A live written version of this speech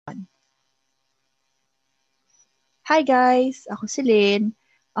Hi guys! Ako si Lynn.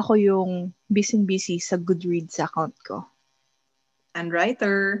 Ako yung busy sa Goodreads account ko. And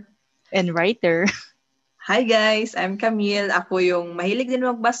writer. And writer. Hi guys! I'm Camille. Ako yung mahilig din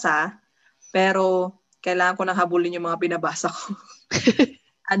magbasa, pero kailangan ko nang habulin yung mga binabasa ko.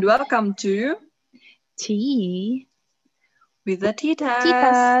 And welcome to Tea With the Titas.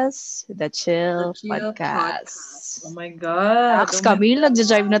 Titas, the Chill Chill Podcast. Oh my God! Aks, Camille,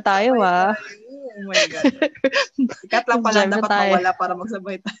 nagja-drive na tayo Oh my God. Ikat lang pala dapat mawala para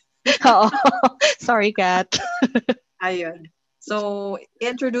magsabay tayo. Oo. Sorry, Kat. Ayun. So,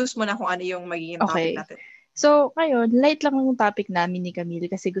 introduce mo na kung ano yung magiging topic natin. So, ngayon, light lang ang topic namin ni Camille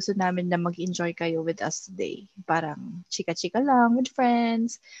kasi gusto namin na mag-enjoy kayo with us today. Parang chika-chika lang with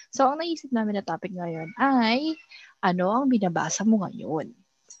friends. So, ang naisip namin na topic ngayon ay, ano ang binabasa mo ngayon?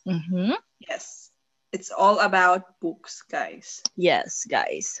 Mm-hmm. Yes. It's all about books, guys. Yes,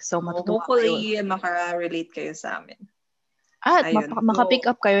 guys. So, matutuwa hopefully, maka-relate kayo sa amin. At maka-pick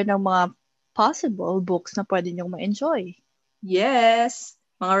up kayo ng mga possible books na pwede nyo ma-enjoy. Yes.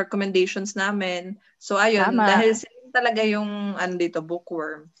 Mga recommendations namin. So, ayun. Tama. Dahil sila talaga yung dito,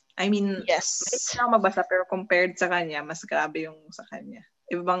 bookworm. I mean, yes. May ako magbasa pero compared sa kanya, mas grabe yung sa kanya.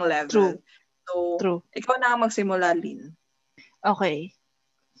 Ibang level. True. So, True. Ikaw na magsimula, Lynn. Okay.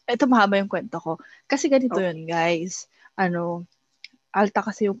 Ito mahaba yung kwento ko. Kasi ganito yun, guys. Alta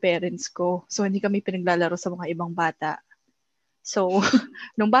kasi yung parents ko. So, hindi kami pinaglalaro sa mga ibang bata. So,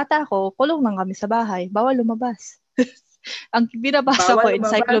 nung bata ako, kulong lang kami sa bahay. Bawal lumabas. Ang binabasa ko,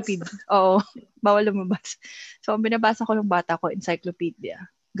 encyclopedia. Oo, bawal lumabas. So, ang binabasa ko ng bata ko, encyclopedia.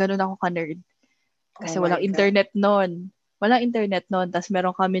 Ganun ako ka-nerd. Kasi walang internet noon. Walang internet noon. Tapos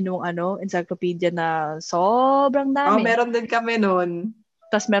meron kami nung encyclopedia na sobrang dami. Meron din kami noon.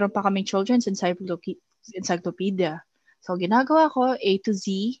 Tapos meron pa kaming children's encyclopedia. So, ginagawa ko, A to Z.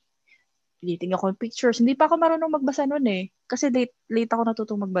 Tinitingnan ko yung pictures. Hindi pa ako marunong magbasa noon eh. Kasi late ako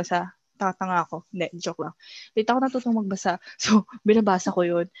natutong magbasa. Tatanga ako. Hindi, joke lang. Late ako natutong magbasa. So, binabasa ko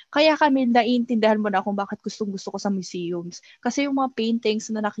yun. Kaya kami, naiintindihan mo na kung bakit gustong-gusto ko sa museums. Kasi yung mga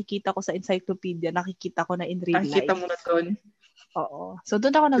paintings na nakikita ko sa encyclopedia, nakikita ko na in real life. Nakikita mo na doon? Oo. So,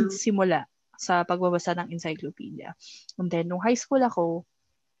 doon ako nagsimula sa pagbabasa ng encyclopedia. And then, nung high school ako,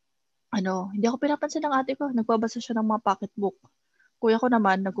 hindi ako pinapansin ng ate ko. Nagbabasa siya ng mga pocketbook. Kuya ko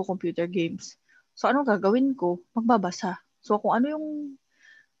naman, nagko-computer games. So, anong gagawin ko? Magbabasa. So, kung ano yung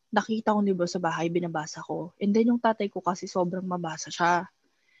nakita kong libro sa bahay, binabasa ko. And then, yung tatay ko kasi sobrang mabasa siya.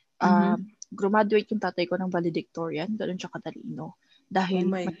 Graduate yung tatay ko ng valedictorian. Ganun siya katalino.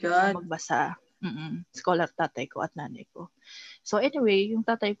 Dahil magbasa. Scholar tatay ko at nanay ko. So, anyway, yung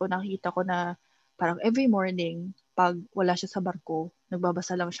tatay ko, nakita ko na parang every morning, pag wala siya sa barko,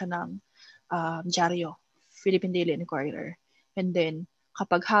 nagbabasa lang siya ng dyaryo, Philippine Daily Inquirer. And then,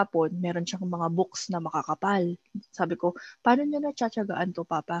 kapag hapon, meron siyang mga books na makakapal. Sabi ko, paano niya natsyatsagaan to,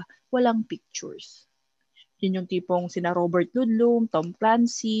 Papa? Walang pictures. Yun yung tipong sina Robert Ludlum, Tom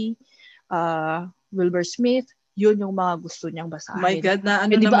Clancy, Wilbur Smith, yun yung mga gusto niyang basahin. My God, na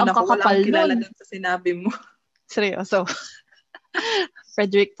naman ako, walang kilala dun sa sinabi mo. Seryoso.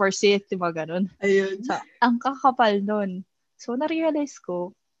 Frederick Forsyth, yung mga ganun. Ayun. So, ang kakapal nun. So, na-realize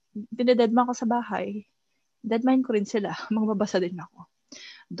ko, dinededman ko sa bahay. Deadmine ko rin sila. Magbabasa din ako.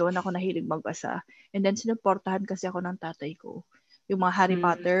 Doon ako nahilig magbasa. And then, sinuportahan kasi ako ng tatay ko. Yung mga Harry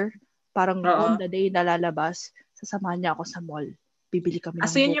Potter, parang on the day na lalabas, sasamahan niya ako sa mall. Bibili kami ng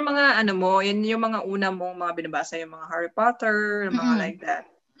book. So, yun yung mga, yun yung mga una mong mga binabasa, yung mga Harry Potter, mga like that.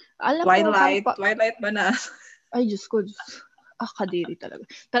 Twilight ba na? Ay, Diyos ko. Kadiri talaga.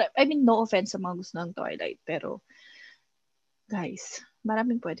 I mean, no offense sa mga gusto ng Twilight, pero guys,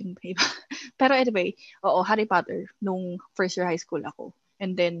 maraming pwedeng iba. Pero anyway, Harry Potter, nung first year high school ako.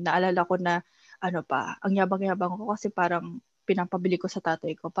 And then, naalala ko na, ang yabang-yabang ko kasi parang pinapabili ko sa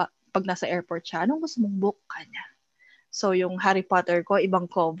tatay ko pag nasa airport siya, anong gusto mong book kanya? So, yung Harry Potter ko, ibang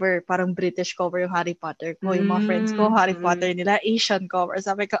cover. Parang British cover yung Harry Potter ko. Yung mga friends ko, Harry Potter nila, Asian cover.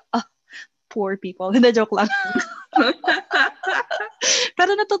 Sabi ko, poor people. Hindi, joke lang.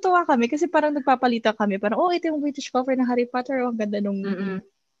 Pero natutuwa kami kasi parang nagpapalitan kami. Parang, ito yung British cover ng Harry Potter. Ang ganda nung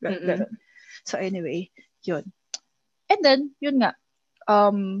ganun. So anyway, yun. And then, yun nga.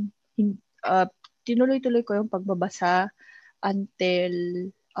 Tinuloy-tuloy ko yung pagbabasa until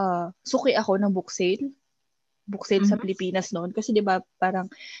suki ako ng book sale. Book sale sa Pilipinas noon. Kasi di ba parang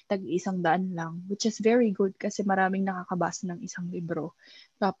tag-100 lang. Which is very good kasi maraming nakakabasa ng isang libro.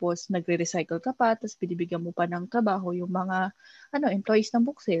 Tapos nagre-recycle ka pa. Tapos binibigyan mo pa ng trabaho yung mga employees ng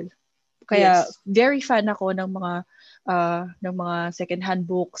book sale. Kaya very fan ako ng mga second-hand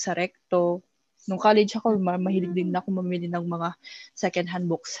books sa Recto. Nung college ako, mahilig din ako mamili ng mga second-hand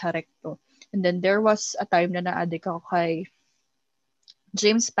books sa Recto. And then there was a time na na-addict ako kay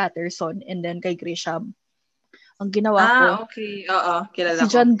James Patterson and then kay Grisham. Ang ginawa ko, okay. Oo, kilala si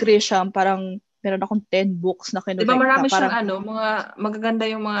ko. John Grisham, parang meron akong 10 books na kinolekta. Diba marami parang, siyang mga magaganda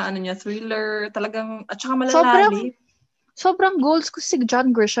yung mga niya, thriller, talagang, at saka malalalim. Sobrang goals ko si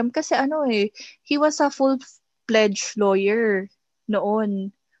John Grisham kasi he was a full-fledged lawyer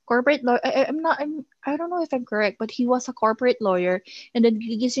noon. Corporate lawyer. I don't know if I'm correct, but he was a corporate lawyer and then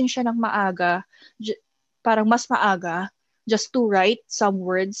gigising siya ng maaga, parang mas maaga, just to write some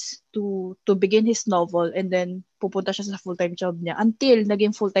words to begin his novel and then pupunta siya sa full-time job niya until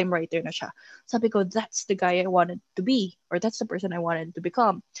naging full-time writer na siya. Sabi ko, that's the guy I wanted to be or that's the person I wanted to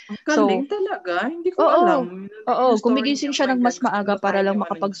become. Ang galing talaga. Hindi ko alam. Gumigising siya ng mas maaga para lang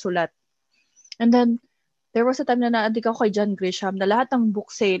makapagsulat. And then, there was a time na na-addict ako kay John Grisham na lahat ng book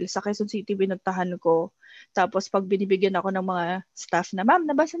sale sa Quezon City binuntahan ko. Tapos pag binibigyan ako ng mga staff na, ma'am,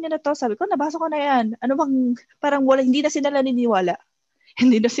 nabasa niyo na to? Sabi ko, nabasa ko na yan. Ano bang, parang hindi na sila naniniwala.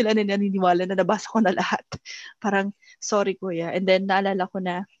 Hindi na sila naniniwala na nabasa ko na lahat. Parang, sorry kuya. And then, naalala ko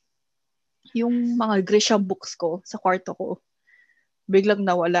na yung mga Grisham books ko sa kwarto ko, biglang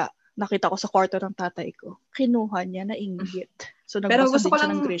nawala. Nakita ko sa kwarto ng tatay ko. Kinuha niya na inggit. So, nagbasa din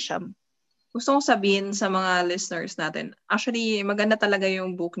siya ng Grisham. Gusto kong sabihin sa mga listeners natin, actually, maganda talaga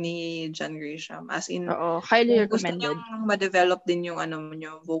yung book ni John Grisham. As in, highly recommended. Gusto niyong ma-develop din yung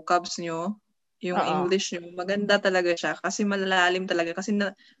vocabs nyo, yung English nyo, maganda talaga siya kasi malalalim talaga. Kasi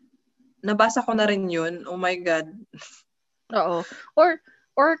nabasa ko na rin yun. Oh my God. Oo.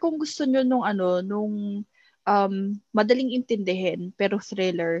 Or kung gusto nyo nung madaling intindihin pero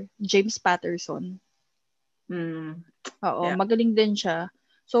thriller, James Patterson. Oo, yeah. Magaling din siya.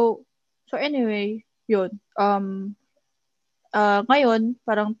 So anyway, yun. Ngayon,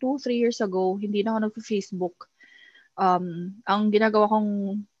 parang 2-3 years ago, hindi na ako nag-Facebook. Ang ginagawa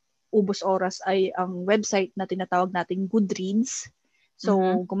kong ubos oras ay ang website na tinatawag nating Goodreads. So,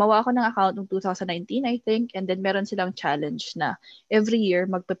 gumawa ako ng account noong 2019, I think, and then meron silang challenge na every year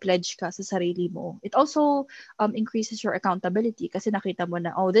magpe-pledge ka sa sarili mo. It also increases your accountability kasi nakita mo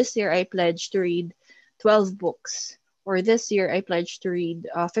na, this year I pledged to read 12 books. Or this year I pledged to read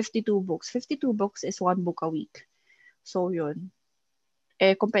 52 books. 52 books is 1 book a week. So, yun.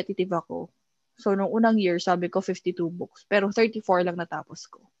 Competitive ako. So, nung unang year, sabi ko 52 books. Pero 34 lang natapos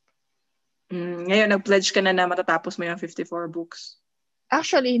ko. Ngayon, nag-pledge ka na matatapos mo yung 54 books.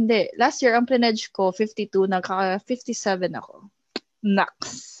 Actually, hindi. Last year, ang pledge ko, 52. Naka-57 ako.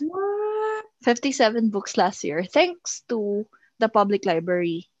 Nax. What? 57 books last year. Thanks to the public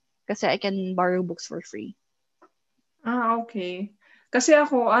library. Kasi I can borrow books for free. Okay. Kasi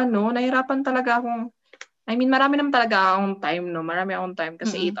ako, nahirapan talaga akong, marami naman talaga akong time, no? Marami akong time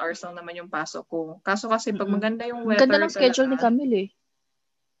kasi 8 hours lang naman yung pasok ko. Kaso kasi pag maganda yung weather talaga. Ganda ng schedule ni Camille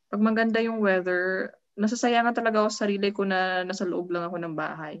Pag maganda yung weather, nasasayangan talaga ako sa sarili ko na nasa loob lang ako ng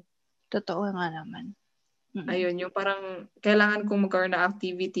bahay. Totoo nga naman. Ayun, yung parang kailangan kong magkaroon ng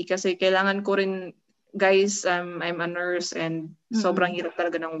activity kasi kailangan ko rin, guys, I'm a nurse and sobrang hirap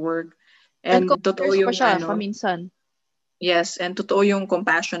talaga ng work. And totoo yung paminsan. Yes, and totoo yung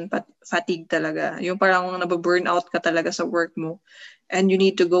compassion fatigue talaga. Yung parang nababurnout ka talaga sa work mo. And you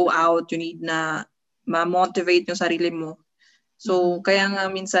need to go out, you need na ma-motivate yung sarili mo. So, kaya nga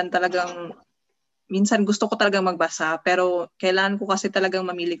minsan gusto ko talagang magbasa, pero kailangan ko kasi talagang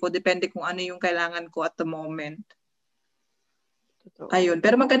mamili ko. Depende kung ano yung kailangan ko at the moment. Totoo. Ayun.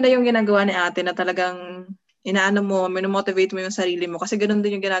 Pero maganda yung ginagawa ni ate na talagang minomotivate mo yung sarili mo. Kasi ganun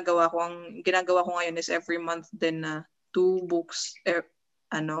din yung ginagawa ko. Ang ginagawa ko ngayon is every month din na 2 books per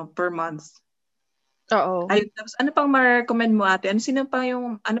month. Oo. Ayun. Tapos, ano pang ma-recommend mo ate? Ano pa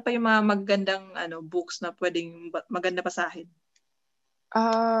yung mga magandang books na pwedeng maganda basahin?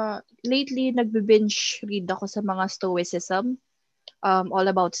 Lately, nagbe-binge read ako sa mga stoicism. All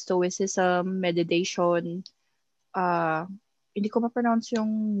about stoicism, meditation. Hindi ko ma-pronounce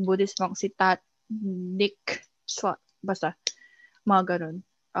yung Buddhist monk, si basta, mga ganun.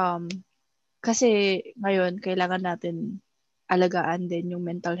 Kasi ngayon, kailangan natin alagaan din yung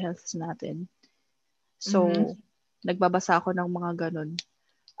mental health natin. So, nagbabasa ako ng mga ganun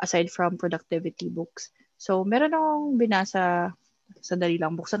aside from productivity books. So, meron akong binasa, sandali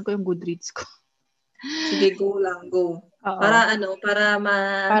lang, buksan ko yung Goodreads ko. Sige, go lang, go. Para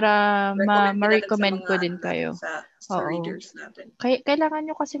ma-recommend ko din kayo. Sa readers natin. Kailangan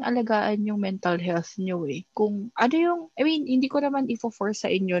nyo kasing alagaan yung mental health nyo eh. Kung ano yung, hindi ko naman ifo-force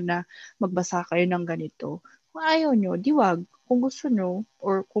sa inyo na magbasa kayo ng ganito. Kung ayaw nyo, diwag. Kung gusto nyo,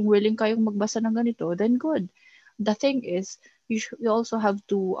 or kung willing kayong magbasa ng ganito, then good. The thing is, you also have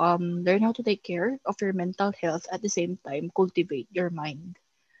to learn how to take care of your mental health at the same time, cultivate your mind.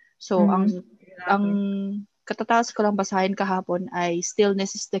 So, ang katatapos ko lang basahin kahapon ay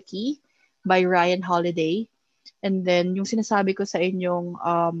Stillness is the Key by Ryan Holiday. And then, yung sinasabi ko sa inyong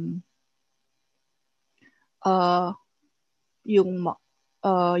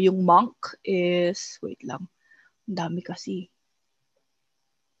yung monk is, wait lang, ang dami kasi.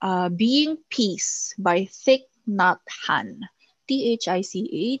 Being Peace by Thich Nhat Hanh.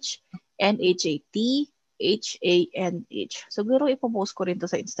 THICHNHATHANH. Siguro ipopost ko rin to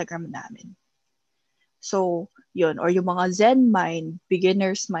sa Instagram namin. So, yun. Or yung mga Zen mind,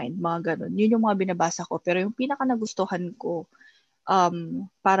 beginner's mind, mga ganun. Yun yung mga binabasa ko. Pero yung pinaka nagustuhan ko,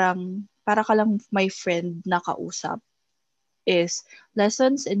 para ka lang my friend na kausap, is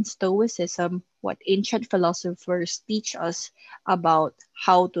Lessons in Stoicism, What Ancient Philosophers Teach Us About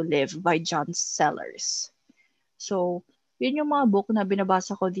How to Live by John Sellers. So, yun yung mga book na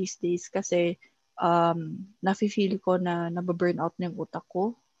binabasa ko these days kasi nafe-feel ko na nababurnout na yung utak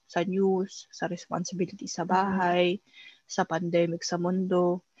ko sa news, sa responsibility sa bahay, sa pandemic sa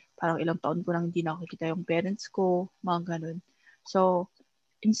mundo. Parang ilang taon ko nang hindi nakikita yung parents ko, mga ganun. So,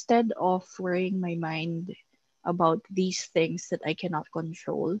 instead of worrying my mind about these things that I cannot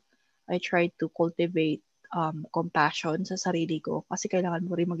control, I try to cultivate compassion sa sarili ko kasi kailangan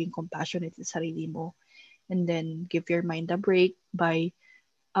mo rin maging compassionate sa sarili mo, and then give your mind a break by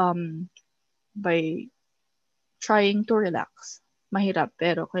trying to relax. Mahirap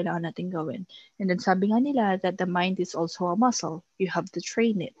pero kailangan natin gawin. And then sabi nga nila that the mind is also a muscle. You have to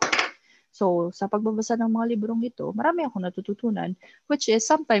train it. So, sa pagbabasa ng mga librong ito, marami akong natututunan, which is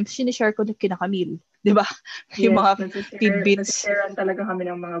sometimes sinishare ko na kina Camille. Di ba? Yes, yung mga tidbits. Nag-sharean talaga kami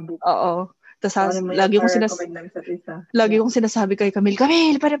ng mga books. Oo. Tapos, lagi kong sinasabi kay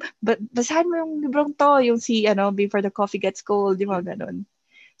Camille, basahin mo yung librong to, yung si, Before the Coffee Gets Cold, yung mga ganun.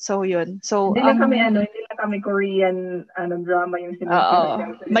 So, yun. So, hindi lang kami Korean drama yung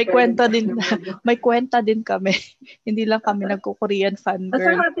sinishare. May kwenta din kami. Hindi lang kami nagko-Korean fangirl. At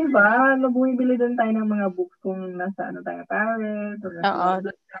saka, diba, bumibili din tayo ng mga books kung nasa tayo parent, or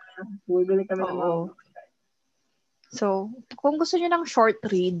bumibili kami ng mga books. So, kung gusto niyo ng short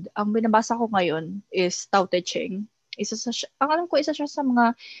read, ang binabasa ko ngayon is Tao Te Ching. Ang alam ko, isa siya sa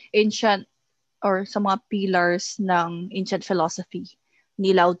mga ancient or sa mga pillars ng ancient philosophy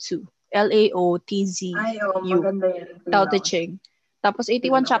ni Lao Tzu. Laotzu. Maganda yan. Tao Te Ching. Tapos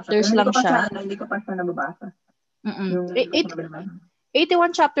 81 chapters lang siya. Hindi ko pa siya nababasa.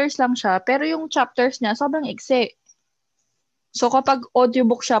 81 chapters lang siya, pero yung chapters niya sobrang iksi. So kapag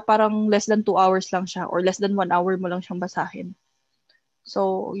audiobook siya, parang less than 2 hours lang siya or less than 1 hour mo lang siyang basahin.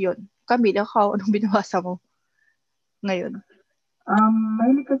 So, yun. Camille, anong binabasa mo ngayon?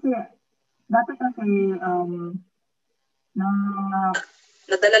 Mahilig kasi, dati kasi,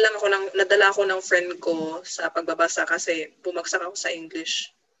 nadala ako ng friend ko sa pagbabasa kasi bumagsak ako sa English.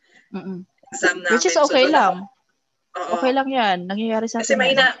 Exam namin. Which is okay lang. Okay lang yan. Nangyayari sa akin. Kasi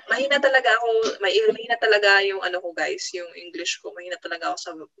mahina talaga yung ko guys, yung English ko. Mahina talaga ako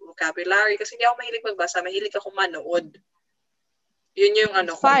sa vocabulary kasi hindi ako mahilig magbasa. Mahilig ako manood. Yun yung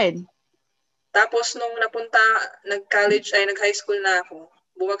ko. Fine. Tapos nung nag-high school na ako,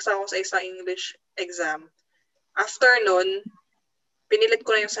 bumagsak ako sa isang English exam. After nun, pinilit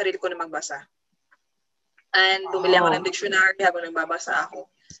ko na yung sarili ko na magbasa. And bumili ako ng dictionary habang nagbabasa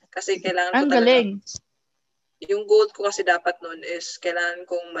ako. Kasi kailangan ko talaga. Ang galing. Yung goal ko kasi dapat nun is kailangan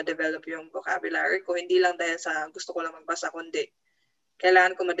kong ma-develop yung vocabulary ko. Hindi lang dahil sa gusto ko lang magbasa, kundi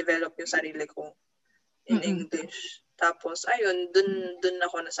kailangan ko ma-develop yung sarili ko in English. Tapos, ayun, dun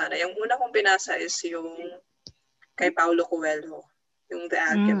ako na sana. Yung una kong pinasa is yung kay Paulo Coelho, yung The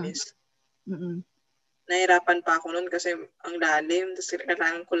Alchemist. Nahirapan pa ako nun kasi ang lalim. Tapos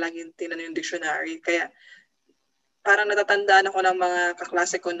kailangan ko lagi tinan yung dictionary. Kaya parang natatandaan ako ng mga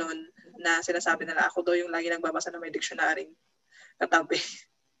kaklase ko nun na sinasabi nila ako daw yung lagi nagbabasa ng may dictionary katabi.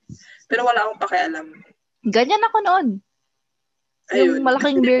 Pero wala akong pakialam. Ganyan ako noon. Yung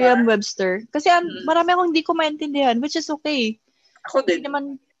malaking Merriam-Webster. Kasi marami akong hindi ko maintindihan, which is okay. Ako din.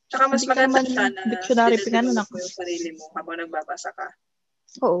 Tsaka mas maganda siya na dictionary develop mo yung sarili mo habang nagbabasa ka.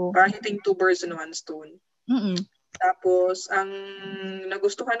 Oo. Parang hitting 2 birds in 1 stone. Tapos, ang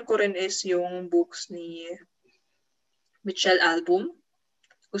nagustuhan ko rin is yung books ni Michelle Albom.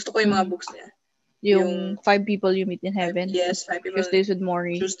 Gusto ko yung mga books niya. Yung 5 People You Meet in Heaven. Yes, 5 People. Tuesdays with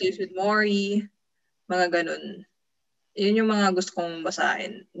Morrie. Mga ganun. Yun yung mga gusto kong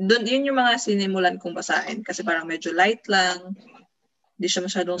basahin. Yun yung mga sinimulan kong basahin kasi parang medyo light lang. Hindi siya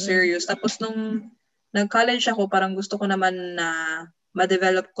masyadong serious. Tapos nung nag-college ako, parang gusto ko naman na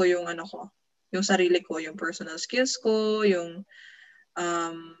ma-develop ko yung yung sarili ko, yung personal skills ko, yung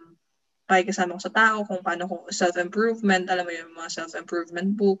pakikisama ko sa tao, kung paano ko self-improvement, alam mo yung mga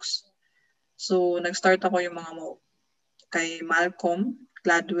self-improvement books. So, nag-start ako yung mga kay Malcolm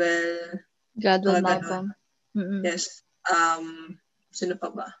Gladwell. Malcolm. Mm-hmm. Yes. Sino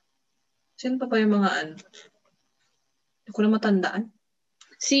pa ba? Sino pa yung mga ano? Hindi ko na matandaan.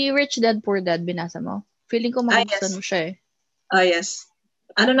 Si Rich Dad Poor Dad, binasa mo? Feeling ko magugustuhan mo siya Yes.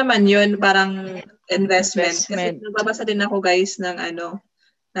 Ano naman yun? Parang investment. Kasi nagbabasa din ako guys ng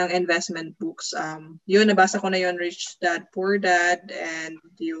investment books. Yun, nabasa ko na yun, Rich Dad Poor Dad, and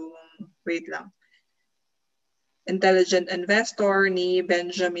yung, wait lang, Intelligent Investor ni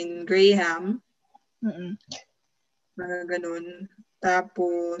Benjamin Graham. Mga ganun.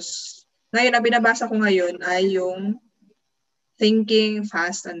 Tapos, ngayon, ang binabasa ko ngayon ay yung Thinking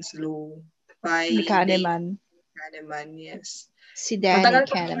Fast and Slow by Kahneman. Kahneman, yes. Si Danny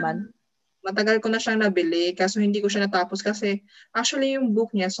Kahneman. Matagal ko na siyang nabili kaso hindi ko siya natapos kasi actually yung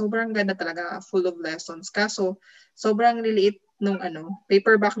book niya sobrang ganda talaga, full of lessons. Kaso sobrang liliit nung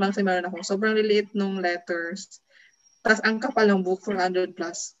paperback lang si meron ako. Sobrang liliit nung letters. Tapos ang kapal ng book, 400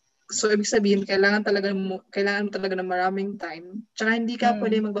 plus. So ibig sabihin kailangan mo talaga ng maraming time. Tsaka hindi ka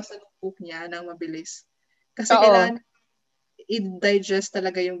pwede magbasa ng book niya nang mabilis. Kasi kailangan i-digest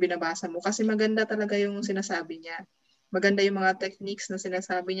talaga yung binabasa mo kasi maganda talaga yung sinasabi niya. Maganda yung mga techniques na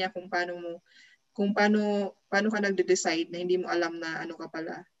sinasabi niya kung paano ka nagde-decide na hindi mo alam na ano ka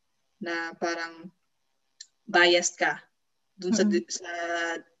pala, na parang biased ka dun sa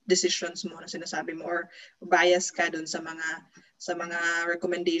decisions mo na sinasabi mo, or biased ka dun sa mga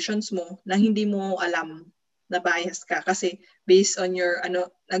recommendations mo na hindi mo alam na biased ka kasi based on your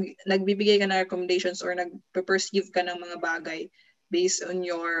nagbibigay ka ng recommendations or nagpe-perceive ka ng mga bagay based on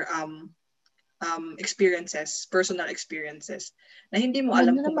your experiences, personal experiences na hindi mo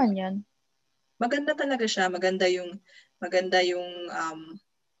alam kung naman yan. Maganda talaga siya, maganda yung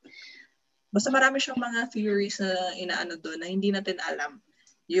basta marami siyang mga theories na inaano doon na hindi natin alam.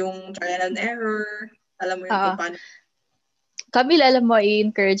 Yung trial and error, alam mo yung kung paano. Camille, alam mo,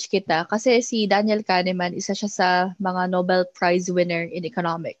 i-encourage kita kasi si Daniel Kahneman, isa siya sa mga Nobel Prize winner in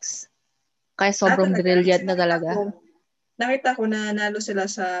economics. Kaya sobrang brilliant na talaga. Nakita ko na nanalo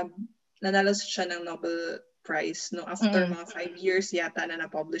siya ng Nobel Prize no after mga 5 years yata na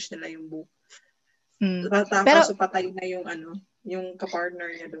na-publish nila yung book. Pero so patay na yung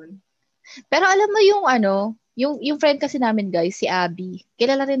kapartner niya doon. Pero alam mo yung friend kasi namin guys, si Abby.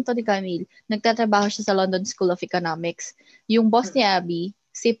 Kilala rin to ni Camille. Nagtatrabaho siya sa London School of Economics. Yung boss ni Abby,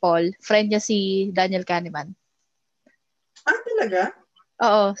 si Paul, friend niya si Daniel Kahneman. Talaga?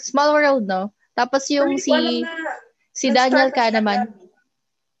 Oo, small world, no? Tapos yung si Daniel Kahneman,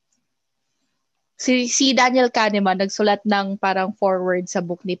 si Daniel Kahneman nagsulat ng parang foreword sa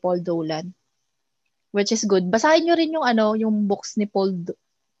book ni Paul Dolan. Which is good. Basahin nyo rin yung books ni Paul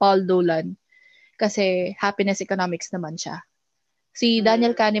Dolan. Kasi happiness economics naman siya. Si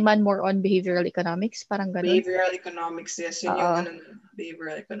Daniel Kahneman more on behavioral economics, parang ganun. Behavioral economics, yes. Yun yung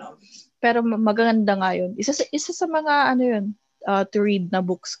behavioral economics. Pero maganda nga yun. Isa sa mga to read na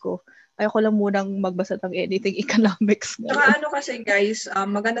books ko. Ayoko lang munang magbasa ng anything economics. Saka kasi guys,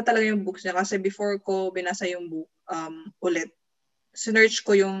 maganda talaga yung books niya kasi before ko binasa yung book ulit, sinearch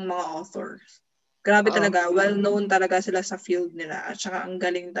ko yung mga authors. Grabe talaga, well-known talaga sila sa field nila. At saka ang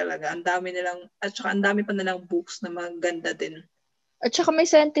galing talaga. Ang dami pa nilang books na maganda din. At saka may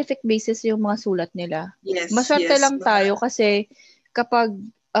scientific basis yung mga sulat nila. Yes, maswerte lang tayo kasi kapag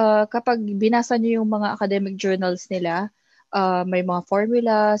binasa nyo yung mga academic journals nila, may mga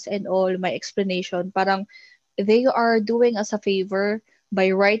formulas and all, may explanation. Parang they are doing us a favor by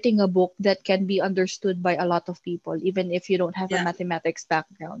writing a book that can be understood by a lot of people, even if you don't have a mathematics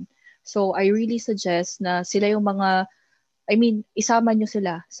background. So, I really suggest na sila yung isama nyo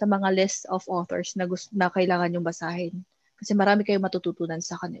sila sa mga list of authors na kailangan yung basahin. Kasi marami kayong matututunan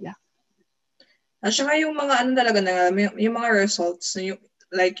sa kanila. At saka yung mga talaga yung mga results,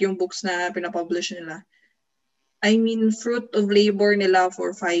 yung books na pinapublish nila. Fruit of labor nila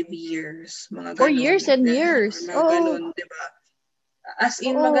for 5 years. Mga 4 years and years. Mga ganun, diba? As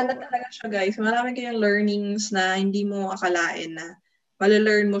in, maganda talaga siya, guys. Marami kayong learnings na hindi mo akalain na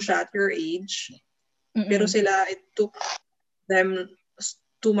mali-learn mo siya at your age. Pero sila, it took them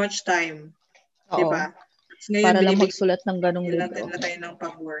too much time. Diba? Ngayon, para lang magsulat ng ganong libro. Natin na tayo ng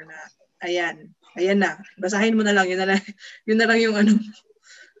pag-war na, ayan na. Basahin mo na lang. Yun na lang yung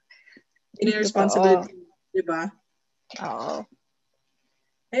responsibility. Diba? Oo.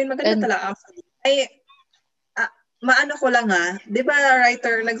 Ayun, maganda talaga. Maano ko lang di ba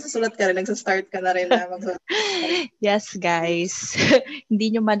writer, nagsusulat ka rin, nagsastart ka na rin na magsulat. Yes, guys.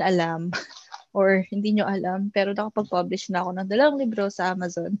 Hindi nyo man alam or hindi nyo alam, pero nakapag-publish na ako ng 2 libro sa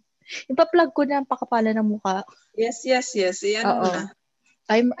Amazon. Ipa-plug ko na ang pakapala ng mukha. Yes. Iyan mo na.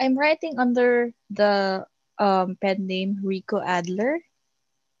 I'm writing under the pen name Rico Adler.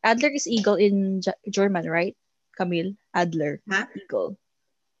 Adler is eagle in German, right? Camille, Adler. Huh? Eagle.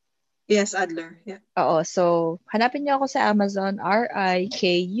 Yes, Adler. Yeah. So hanapin niyo ako sa Amazon,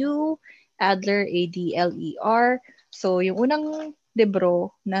 RIKU, Adler, ADLER. So yung unang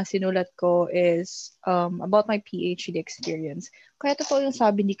libro na sinulat ko is about my PhD experience. Kaya totoo yung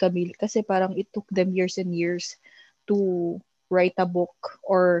sabi ni Camille kasi parang it took them years and years to write a book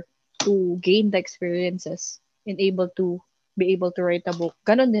or to gain the experiences and be able to write a book.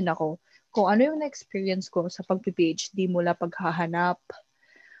 Ganon din ako. Kung ano yung na-experience ko sa pag-PhD mula paghahanap,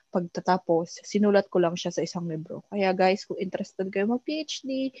 pagtatapos, sinulat ko lang siya sa isang libro. Kaya guys, kung interested kayo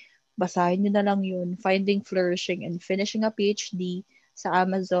mag-PhD, basahin nyo na lang yun. Finding, Flourishing, and Finishing a PhD sa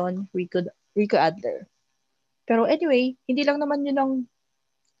Amazon, Rico Adler. Pero anyway, hindi lang naman yun ang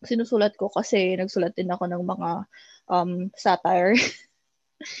sinusulat ko kasi nagsulat din ako ng mga satire,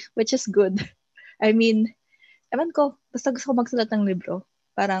 which is good. I mean, ewan ko, basta gusto ko magsulat ng libro.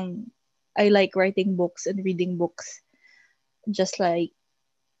 Parang, I like writing books and reading books. Just like,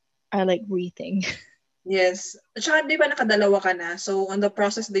 I like breathing. Yes. At saka di ba nakadalawa ka na? So, on the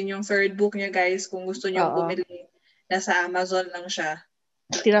process din yung third book niya, guys. Kung gusto niyo bumili, nasa Amazon lang siya.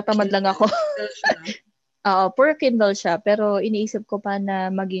 Tinatamad lang ako. Kindle siya, no? Per Kindle siya. Pero iniisip ko pa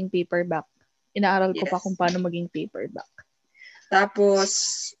na maging paperback. Inaaral ko pa kung paano maging paperback. Tapos,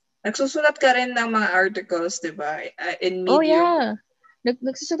 nagsusulat ka rin ng mga articles, di ba? In Medium. Oh, yeah.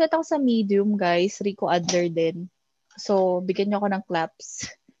 Nagsusulat ako sa Medium, guys. Rico Adler din. So, bigyan niyo ako ng claps.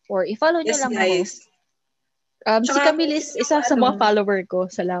 Or i-follow niyo lang guys. ako. Si Camille is isa sa mga follower ko.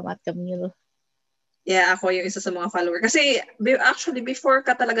 Salamat, Camille. Yeah, ako yung isa sa mga follower. Kasi, actually, before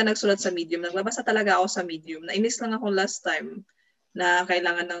ka talaga nagsulat sa Medium, nagbabasa talaga ako sa Medium. Nainis lang ako last time na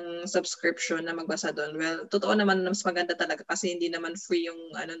kailangan ng subscription na magbasa doon. Well, totoo naman, mas maganda talaga kasi hindi naman free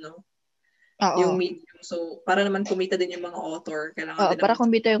yung, yung Medium. So, para naman kumita din yung mga author. Kailangan din para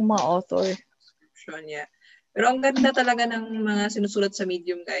kumita yung mga author. Subscription, yeah. Pero ang ganda talaga ng mga sinusulat sa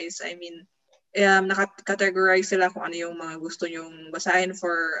Medium, guys. I mean, nakacategorize sila kung ano yung mga gusto nyong basahin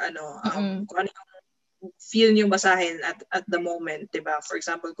for kung ano yung feel nyong basahin at the moment, 'di ba? For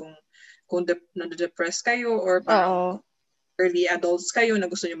example, kung na-depress kayo or parang early adults kayo na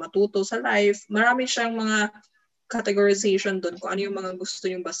gusto niyo matuto sa life, marami siyang mga categorization doon kung ano yung mga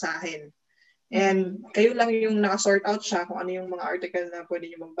gusto nyong basahin. And kayo lang yung naka-sort out siya kung ano yung mga article na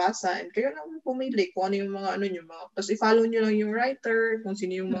pwede nyo magbasa and kayo lang pumili kung ano yung mga tapos i-follow nyo lang yung writer, kung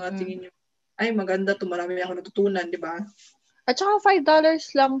sino yung mga tingin nyo, ay maganda to, marami ako natutunan, di ba? At saka $5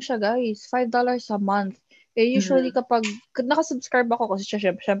 lang siya, guys. $5 a month. Usually kapag nakasubscribe ako kasi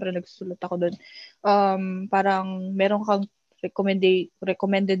syempre nagsusulat ako doon, parang meron kang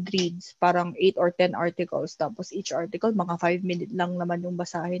recommended reads, parang 8 or 10 articles, tapos each article mga 5 minutes lang naman yung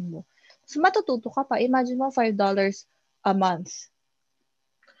basahin mo. So, matututo ka pa. Imagine mo, $5 a month.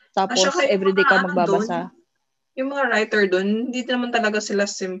 Tapos, everyday ka magbabasa. Yung mga writer doon, hindi naman talaga sila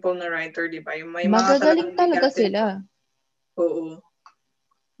simple na writer, di ba? Yung may magagaling mga talaga sila. Oo.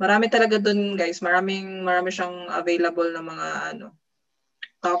 Marami talaga doon, guys. Marami siyang available na mga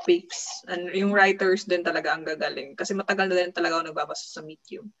topics. And yung writers din talaga ang gagaling. Kasi matagal na din talaga ako nagbabasa sa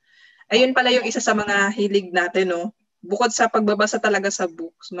Medium. Ayun pala yung isa sa mga hilig natin, no? Bukod sa pagbabasa talaga sa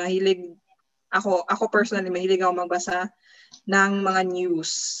books, ako personally, mahilig ako magbasa ng mga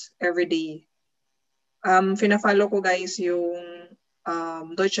news everyday. Fina-follow ko, guys, yung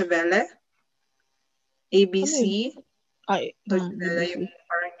Deutsche Welle, ABC, Deutsche Welle, yung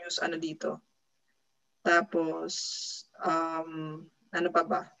parang news dito. Tapos, ano pa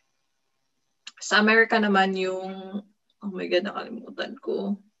ba? Sa Amerika naman yung, oh my God, nakalimutan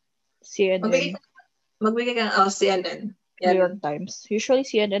ko. CNN. Magbigay ka ng CNN. New York Times. Usually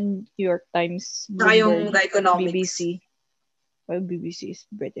CNN, New York Times, Bloomberg, yung The Economics. BBC. Well, BBC is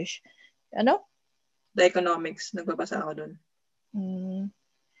British. Ano? The Economics. Nagbabasa ako dun.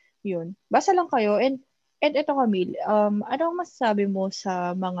 Yun. Basa lang kayo. And ito, Camille, anong masasabi mo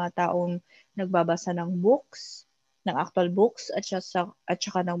sa mga taong nagbabasa ng books, ng actual books, at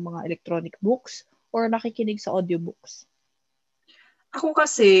saka ng mga electronic books, or nakikinig sa audiobooks? Ako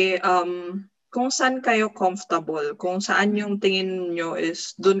kasi, kung saan kayo comfortable, kung saan yung tingin nyo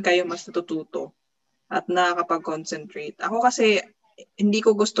is dun kayo mas natututo at nakakapag-concentrate. Ako kasi, hindi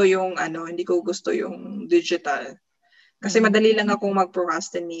ko gusto yung digital. Kasi madali lang akong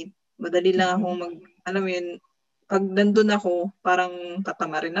mag-procrastinate. Madali lang akong pag nandun ako, parang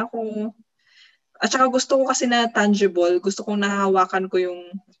tatama rin ako. At saka gusto ko kasi na tangible, gusto kong nahahawakan ko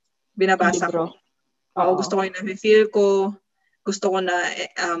yung binabasa ko. Oo, gusto ko yung na-feel ko. gusto ko na,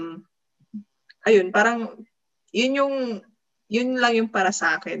 ayun, parang, yun lang yung para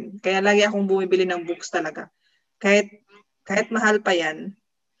sa akin. Kaya lagi akong bumibili ng books talaga. Kahit mahal pa yan,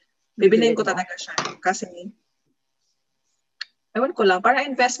 bibilhin ko talaga siya. Kasi, ewan ko lang, parang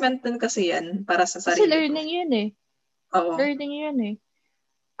investment din kasi yan para sa Kasi sarili learning ko. yun eh. Oo. Learning yun eh.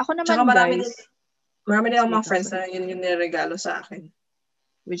 Ako naman, Tsaka marami guys. din akong mga friends na yun yung niregalo sa akin.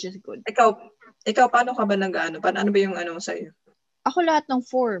 Which is good. Ikaw, paano ka ba nag-ano? Ano ba yung ano sa'yo? Ako lahat ng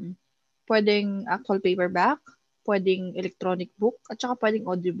form. Pwedeng actual paperback, pwedeng electronic book, at saka pwedeng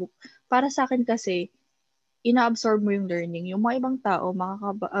audiobook. Para sa akin kasi, ina-absorb mo yung learning. Yung mga ibang tao,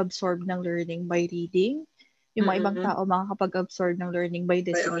 makaka-absorb ng learning by reading. Yung mga ibang tao, makakapag-absorb ng learning by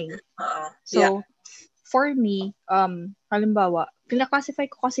listening. So, for me, halimbawa, kinaklasify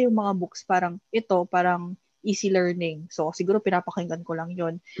ko kasi yung mga books parang easy learning. So, siguro pinapakinggan ko lang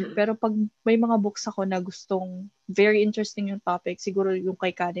yon. Pero pag may mga books ako na gustong very interesting yung topic, siguro yung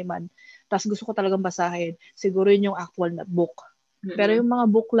kay Kahneman, tapos gusto ko talagang basahin, siguro yun yung actual na book. Pero yung mga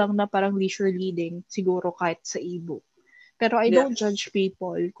book lang na parang leisure reading, siguro kahit sa e-book. Pero I don't judge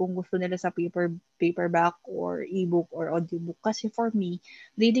people kung gusto nila sa paperback or e-book or audiobook. Kasi for me,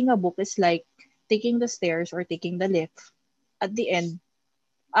 reading a book is like taking the stairs or taking the lift. At the end,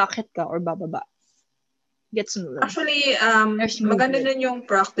 akit ka or bababa. Gets mo? Actually, maganda din yung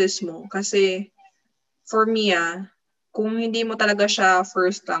practice mo. Kasi, for me, kung hindi mo talaga siya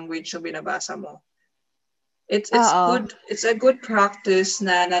first language yung binabasa mo, it's good. It's a good practice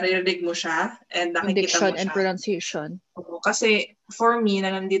na naririnig mo siya and nakikita mo siya. Diction and pronunciation. Kasi for me,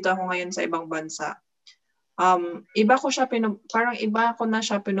 na nandito ako ngayon sa ibang bansa, parang iba ko na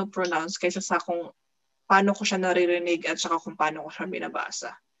siya pinopronounce kaysa sa kung paano ko siya naririnig at saka kung paano ko siya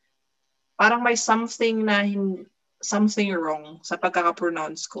binabasa. Parang may something wrong sa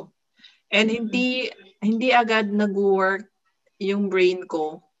pagkaka-pronounce ko. And hindi agad nag-work yung brain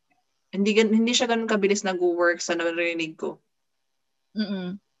ko. Hindi siya ganun kabilis nag-work sa naririnig ko.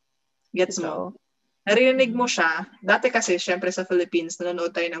 Gets mo? Naririnig mo siya. Dati kasi, syempre sa Philippines,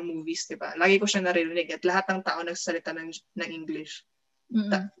 nanonood tayo ng movies, di ba? Lagi ko siya naririnig at lahat ng tao nagsasalita ng English.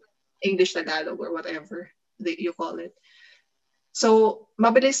 English, Tagalog, or whatever you call it. So,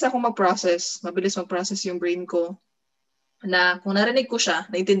 mabilis mag-process yung brain ko na kung narinig ko siya,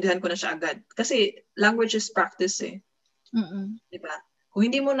 naintindihan ko na siya agad. Kasi language is practice eh. Diba? Kung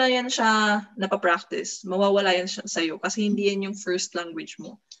hindi mo na yan siya napapractice, mawawala yan siya sa'yo kasi hindi yan yung first language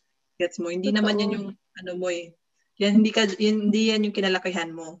mo. Gets mo? Hindi naman yan yung ano mo eh. Hindi yan yung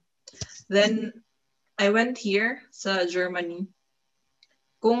kinalakihan mo. Then, I went here sa Germany.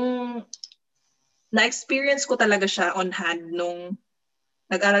 Kung na-experience ko talaga siya on hand nung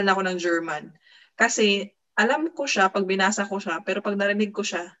nag-aral na ako ng German. Kasi alam ko siya pag binasa ko siya, pero pag narinig ko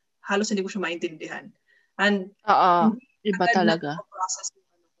siya, halos hindi ko siya maintindihan. And iba talaga.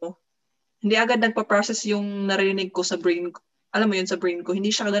 Hindi agad nagpa-process yung narinig ko sa brain ko. Alam mo yun, sa brain ko.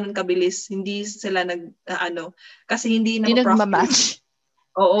 Hindi siya ganun kabilis. Hindi sila kasi hindi nagmamatch.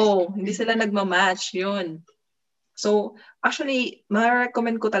 Oo, hindi sila nagmamatch. Yun. So, actually,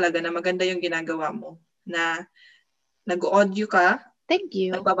 ma-recommend ko talaga na maganda yung ginagawa mo. Na nag-audio ka. Thank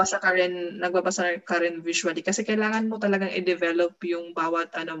you. Nagbabasa ka rin visually. Kasi kailangan mo talagang i-develop yung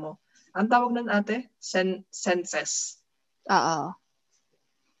bawat mo. Ang tawag nun ate? Senses.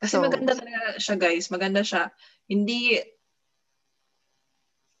 Kasi maganda talaga siya, guys. Maganda siya. Hindi,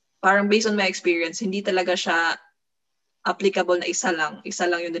 parang based on my experience, hindi talaga siya applicable na isa lang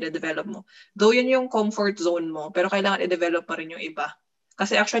yung dinedevelop mo. Though yun yung comfort zone mo, pero kailangan i-develop pa rin yung iba.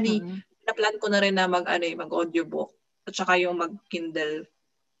 Kasi actually, na-plan ko na rin na mag-audiobook at saka yung mag-Kindle.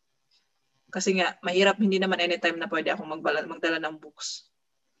 Kasi nga, mahirap, hindi naman anytime na pwede akong magdala ng books.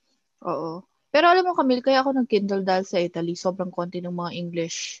 Oo. Pero alam mo, Camille, kaya ako nag-Kindle dahil sa Italy, sobrang konti ng mga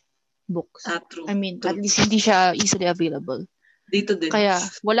English books. True. I mean, at least hindi siya easily available. Dito din. Kaya,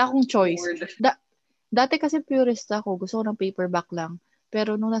 wala akong choice. Dati kasi purist ako, gusto ko ng paperback lang.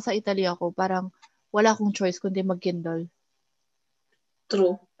 Pero nung nasa Italy ako, parang wala akong choice kundi mag-Kindle.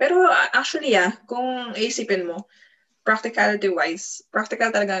 True. Pero actually kung isipin mo, practicality-wise, practical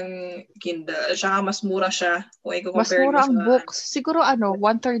talagang Kindle. Saka mas mura siya kung i-compare mo Mas mura ang sa books. Siguro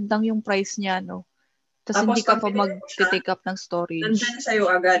 1/3 lang yung price niya, no? Tapos hindi ka pa mag-take up ng storage. Nandyan sa'yo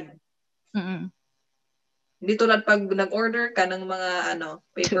agad. Hindi tulad pag nag-order ka ng mga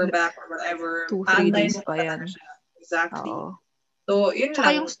paperback or whatever. 2-3 days pa yan. Exactly. So, yun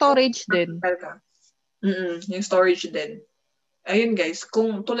Tsaka lang. yung storage din. Yung storage din. Ayun guys,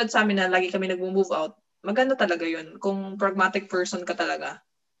 kung tulad sa amin na lagi kami nag-move out, maganda talaga yun. Kung pragmatic person ka talaga,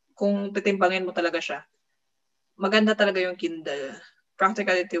 kung titimbangin mo talaga siya, maganda talaga yung Kindle.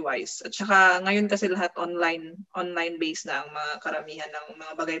 practicality-wise. At saka ngayon kasi lahat online-based na ang mga karamihan ng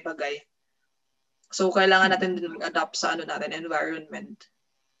mga bagay-bagay. So, kailangan natin din mag-adapt sa natin, environment.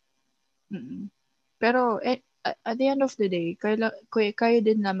 Mm-mm. Pero at the end of the day, kayo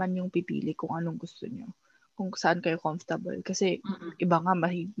din naman yung pipili kung anong gusto nyo. Kung saan kayo comfortable. Kasi iba nga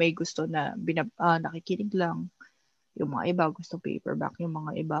may gusto na nakikinig lang. Yung mga iba gusto paperback. Yung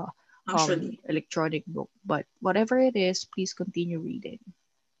mga iba electronic book. But whatever it is, please continue reading.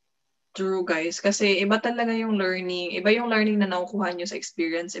 True, guys. Kasi iba talaga yung learning. Iba yung learning na nakukuha nyo sa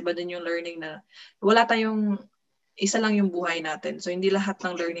experience. Iba din yung learning na wala tayong isa lang yung buhay natin. So, hindi lahat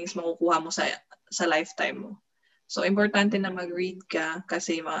ng learnings makukuha mo sa lifetime mo. So, importante na mag-read ka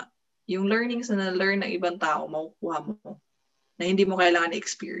kasi yung learnings na na-learn ng ibang tao, makukuha mo na hindi mo kailangan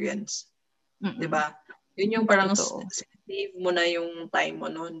experience. Diba? Yun yung parang save mo na yung time mo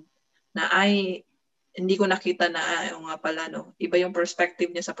noon na hindi ko nakita na nga pala, iba yung perspective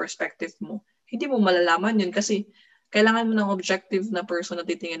niya sa perspective mo. Hindi mo malalaman yun kasi kailangan mo ng objective na person na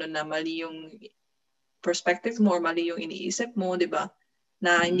titingin na mali yung perspective mo or mali yung iniisip mo, di ba?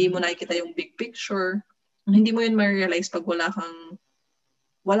 Na hindi mo nakikita yung big picture. Hindi mo yun ma-realize pag wala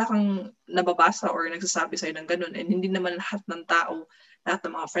kang nababasa or nagsasabi sa'yo ng ganun. And hindi naman lahat ng tao, lahat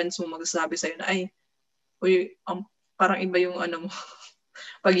ng mga friends mo magsasabi sa'yo na, parang iba yung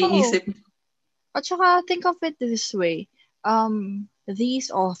pag-iisip. At saka, think of it this way. These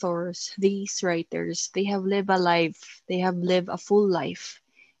authors, these writers, they have lived a life. They have lived a full life.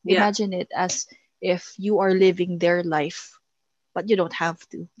 Yeah. Imagine it as if you are living their life, but you don't have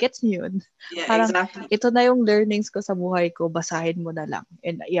to. Gets niyo yun? Yeah, parang, exactly. Ito na yung learnings ko sa buhay ko, basahin mo na lang.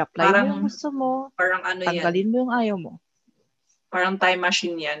 And i-apply mo yung gusto mo, tanggalin mo yung ayaw mo. Parang time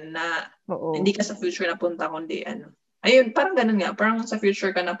machine yan na hindi ka sa future napunta, kundi Ayun, parang ganun nga. Parang sa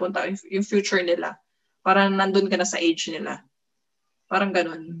future ka napunta, yung future nila. Parang nandun ka na sa age nila. Parang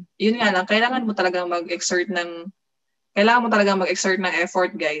ganun. Yun nga lang, kailangan mo talagang mag-exert ng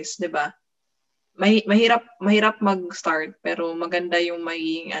effort, guys, 'di ba? Mahirap mag-start, pero maganda yung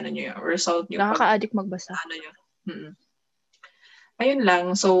magiging result niyo. Nakaka-addict magbasa. Ayun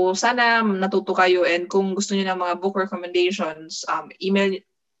lang. So, sana natuto kayo, and kung gusto niyo ng mga book recommendations,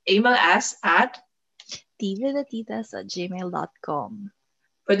 email us at tvthetitas@gmail.com.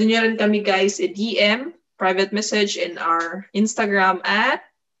 Pwede niyo rin kami, guys, i-DM, private message in our Instagram at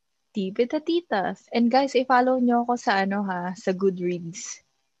tvthetitas. And guys, i-follow niyo ako sa sa Goodreads.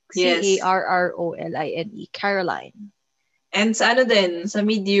 Yes. Caroline, Caroline. And sa din, sa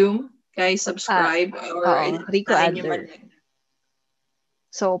Medium, guys, subscribe. Rico Adler.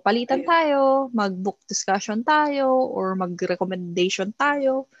 So, palitan tayo, mag-book discussion tayo, or mag-recommendation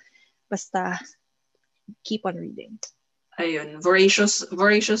tayo. Basta, keep on reading. Ayun, voracious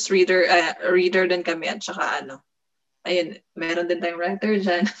reader din kami, at saka ayun, meron din tayong writer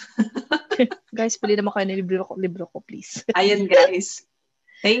dyan. Guys, pili naman kayo ng libro ko, please. Ayun, guys.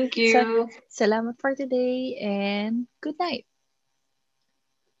 Thank you. Salamat for today, and good night.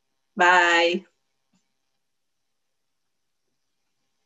 Bye.